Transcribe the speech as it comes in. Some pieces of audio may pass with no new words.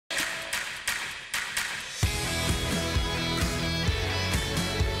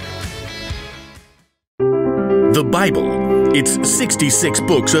Bible. It's 66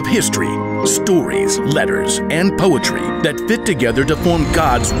 books of history, stories, letters, and poetry that fit together to form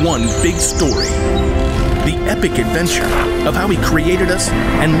God's one big story. The epic adventure of how He created us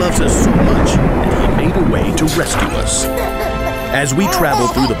and loves us so much that He made a way to rescue us. As we travel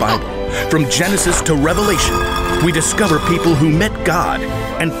through the Bible, from Genesis to Revelation, we discover people who met God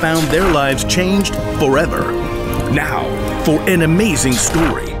and found their lives changed forever. Now, for an amazing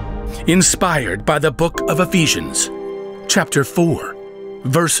story, inspired by the book of Ephesians, chapter 4,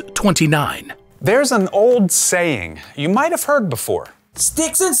 verse 29. There's an old saying you might have heard before.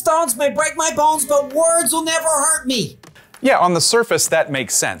 Sticks and stones may break my bones, but words will never hurt me. Yeah, on the surface, that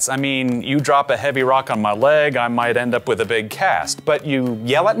makes sense. I mean, you drop a heavy rock on my leg, I might end up with a big cast. But you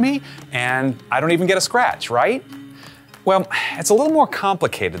yell at me, and I don't even get a scratch, right? Well, it's a little more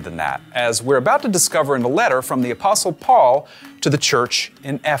complicated than that, as we're about to discover in a letter from the Apostle Paul to the church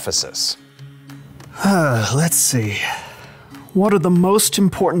in Ephesus. Let's see. What are the most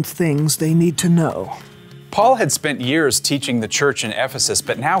important things they need to know? Paul had spent years teaching the church in Ephesus,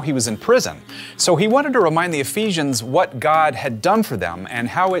 but now he was in prison. So he wanted to remind the Ephesians what God had done for them and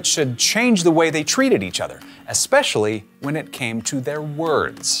how it should change the way they treated each other, especially when it came to their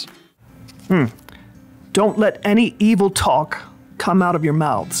words. Don't let any evil talk come out of your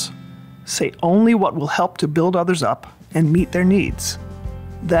mouths. Say only what will help to build others up and meet their needs.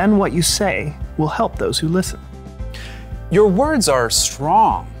 Then what you say will help those who listen. Your words are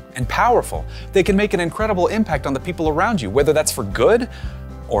strong and powerful. They can make an incredible impact on the people around you, whether that's for good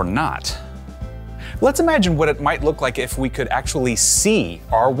or not. Let's imagine what it might look like if we could actually see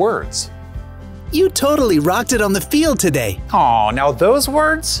our words. You totally rocked it on the field today. Aw, now those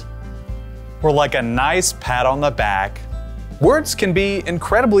words were like a nice pat on the back. Words can be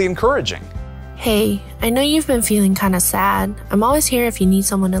incredibly encouraging. Hey, I know you've been feeling kind of sad. I'm always here if you need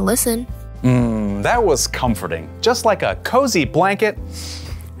someone to listen. That was comforting, just like a cozy blanket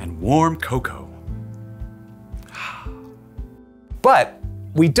and warm cocoa. But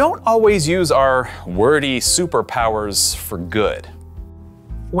we don't always use our wordy superpowers for good.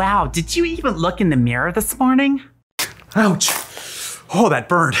 Wow, did you even look in the mirror this morning? Ouch. Oh, that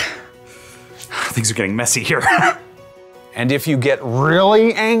burned. Things are getting messy here. And if you get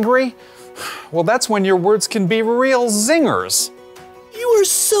really angry, well, that's when your words can be real zingers. You are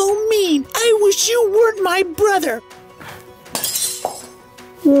so mean. I wish you weren't my brother.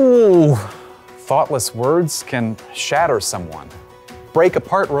 Ooh. Thoughtless words can shatter someone, break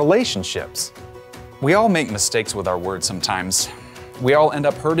apart relationships. We all make mistakes with our words sometimes. We all end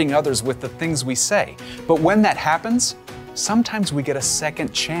up hurting others with the things we say. But when that happens, sometimes we get a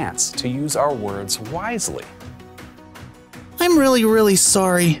second chance to use our words wisely. I'm really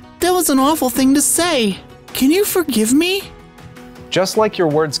sorry. That was an awful thing to say. Can you forgive me? Just like your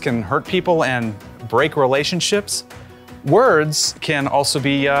words can hurt people and break relationships, words can also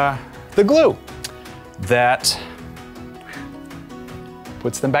be the glue that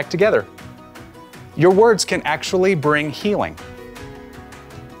puts them back together. Your words can actually bring healing.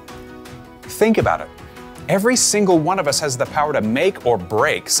 Think about it. Every single one of us has the power to make or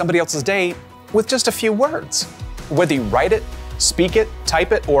break somebody else's day with just a few words. Whether you write it, speak it,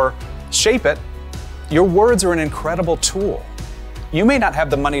 type it, or shape it, your words are an incredible tool. You may not have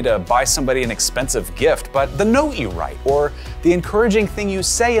the money to buy somebody an expensive gift, but the note you write or the encouraging thing you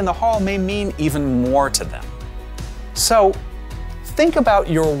say in the hall may mean even more to them. So, think about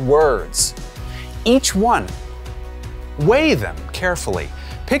your words. Each one. Weigh them carefully.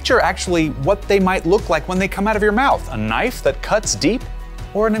 Picture actually what they might look like when they come out of your mouth. A knife that cuts deep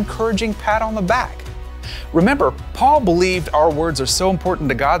or an encouraging pat on the back. Remember, Paul believed our words are so important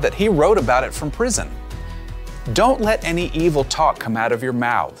to God that he wrote about it from prison. Don't let any evil talk come out of your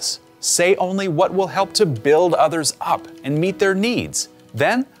mouths. Say only what will help to build others up and meet their needs.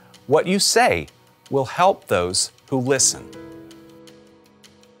 Then, what you say will help those who listen.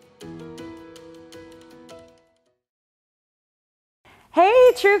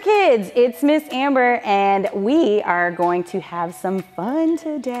 Hey, True Kids, it's Miss Amber, and we are going to have some fun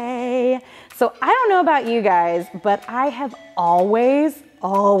today. So I don't know about you guys, but I have always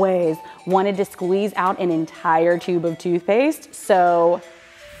wanted to squeeze out an entire tube of toothpaste. So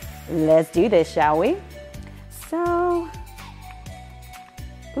let's do this, shall we? So,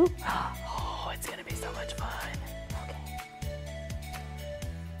 oh, it's gonna be so much fun.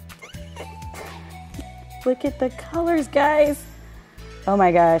 Okay. Look at the colors, guys. Oh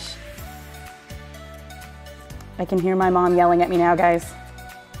my gosh. I can hear my mom yelling at me now, guys.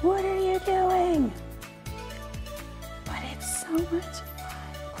 What are you doing? But it's so much fun.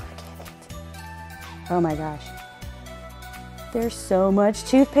 Look at it. Oh my gosh. There's so much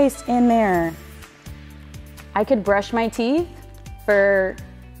toothpaste in there. I could brush my teeth for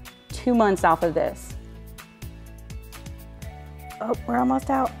 2 months off of this. Oh, we're almost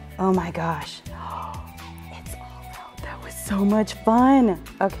out. Oh my gosh. It's all out. That was so much fun.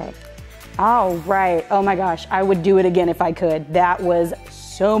 Okay. All right. Oh my gosh. I would do it again if I could. That was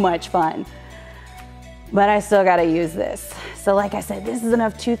so much fun. But I still got to use this. So like I said, this is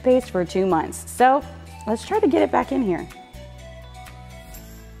enough toothpaste for 2 months. So let's try to get it back in here.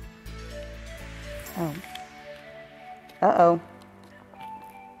 Oh. Uh-oh.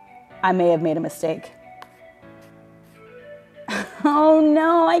 I may have made a mistake. Oh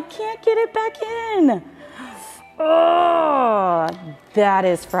no, I can't get it back in. Oh, that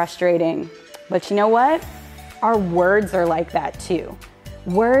is frustrating. But you know what? Our words are like that too.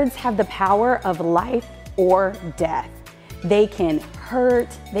 Words have the power of life or death. They can hurt,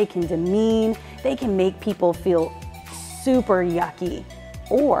 they can demean, they can make people feel super yucky,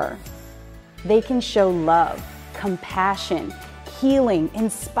 or they can show love, compassion, healing,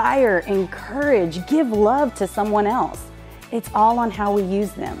 inspire, encourage, give love to someone else. It's all on how we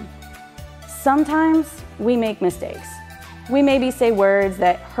use them. Sometimes we make mistakes. We maybe say words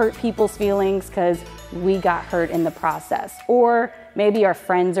that hurt people's feelings because we got hurt in the process, or maybe our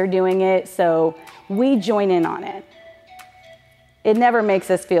friends are doing it, so we join in on it. It never makes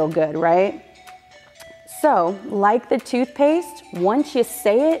us feel good, right? So, like the toothpaste, once you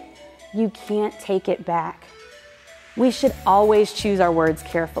say it, you can't take it back. We should always choose our words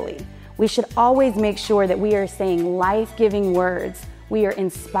carefully. We should always make sure that we are saying life-giving words. We are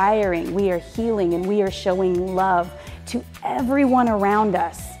inspiring, we are healing, and we are showing love to everyone around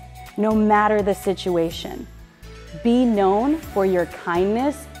us, no matter the situation. Be known for your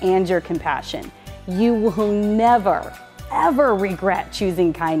kindness and your compassion. You will never, ever regret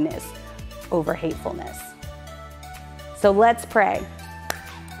choosing kindness over hatefulness. So let's pray.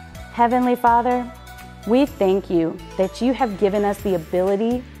 Heavenly Father, we thank you that you have given us the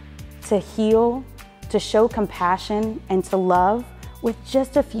ability to heal, to show compassion, and to love with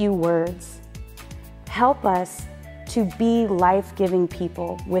just a few words. Help us to be life-giving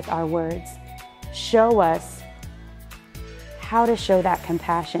people with our words. Show us how to show that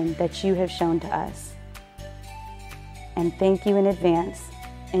compassion that you have shown to us. And thank you in advance.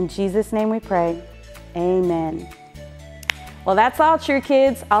 In Jesus' name we pray, amen. Well, that's all, True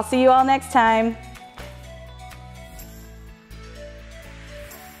Kids. I'll see you all next time.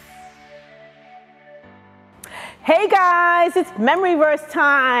 Hey guys, it's memory verse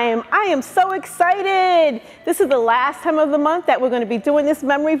time. I am so excited. This is the last time of the month that we're going to be doing this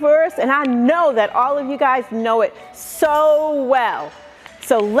memory verse, and I know that all of you guys know it so well.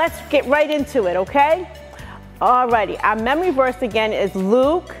 So let's get right into it, okay? Alrighty, our memory verse again is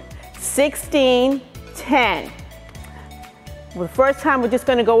Luke 16:10. Well, the first time we're just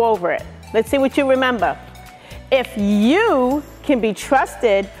going to go over it. Let's see what you remember. If you can be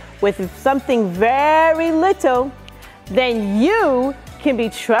trusted with something very little, then you can be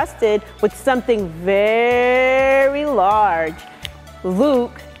trusted with something very large.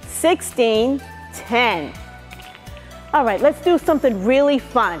 Luke 16:10. All right, let's do something really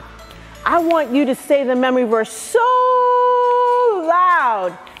fun. I want you to say the memory verse so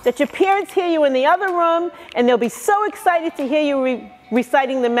loud that your parents hear you in the other room and they'll be so excited to hear you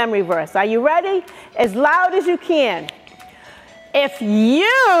reciting the memory verse. Are you ready? As loud as you can. If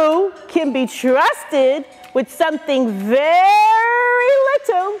you can be trusted with something very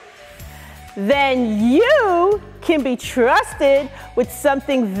little, then you can be trusted with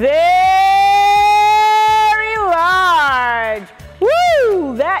something very large.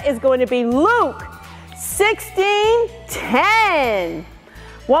 Woo! That is going to be Luke 16:10.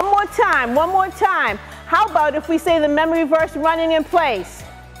 One more time, one more time. How about if we say the memory verse running in place?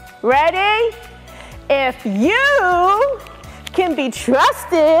 Ready? If you can be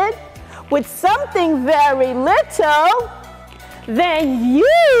trusted with something very little, then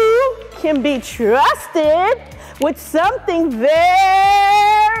you can be trusted with something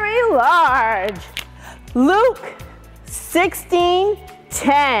very large. Luke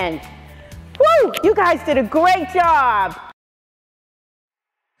 16:10. Woo! You guys did a great job.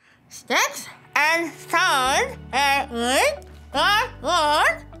 Sticks and stones and wood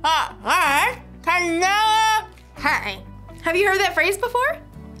can never hurt me. Have you heard that phrase before?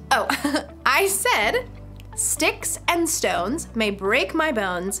 Oh, I said, sticks and stones may break my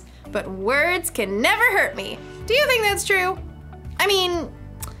bones, but words can never hurt me. Do you think that's true? I mean,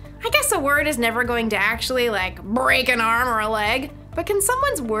 I guess a word is never going to actually break an arm or a leg, but can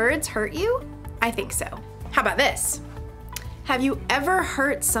someone's words hurt you? I think so. How about this? Have you ever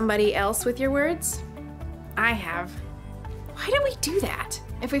hurt somebody else with your words? I have. Why do we do that?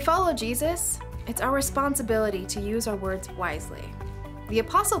 If we follow Jesus, It's our responsibility to use our words wisely. The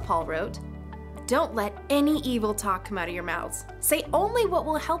Apostle Paul wrote, "Don't let any evil talk come out of your mouths. Say only what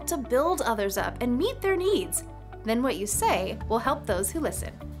will help to build others up and meet their needs. Then what you say will help those who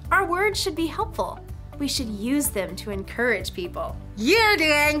listen." Our words should be helpful. We should use them to encourage people. You're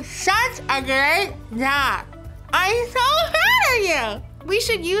doing such a great job. I'm so proud of you. We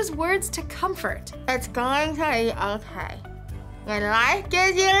should use words to comfort. It's going to be okay. When life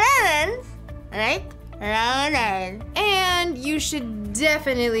gives you lemons, like lemonade. And you should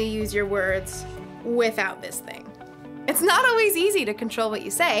definitely use your words without this thing. It's not always easy to control what you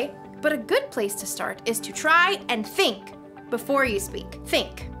say, but a good place to start is to try and think before you speak.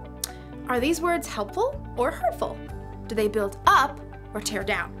 Think. Are these words helpful or hurtful? Do they build up or tear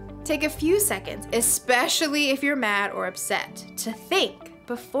down? Take a few seconds, especially if you're mad or upset, to think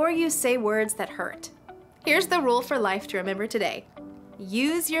before you say words that hurt. Here's the rule for life to remember today.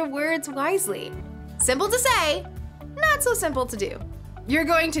 Use your words wisely. Simple to say, not so simple to do. You're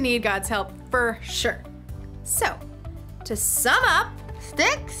going to need God's help for sure. So, to sum up,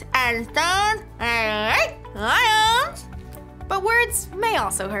 sticks and stones are like lions. But words may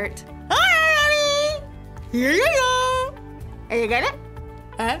also hurt. Alright, here you go. Are you get it?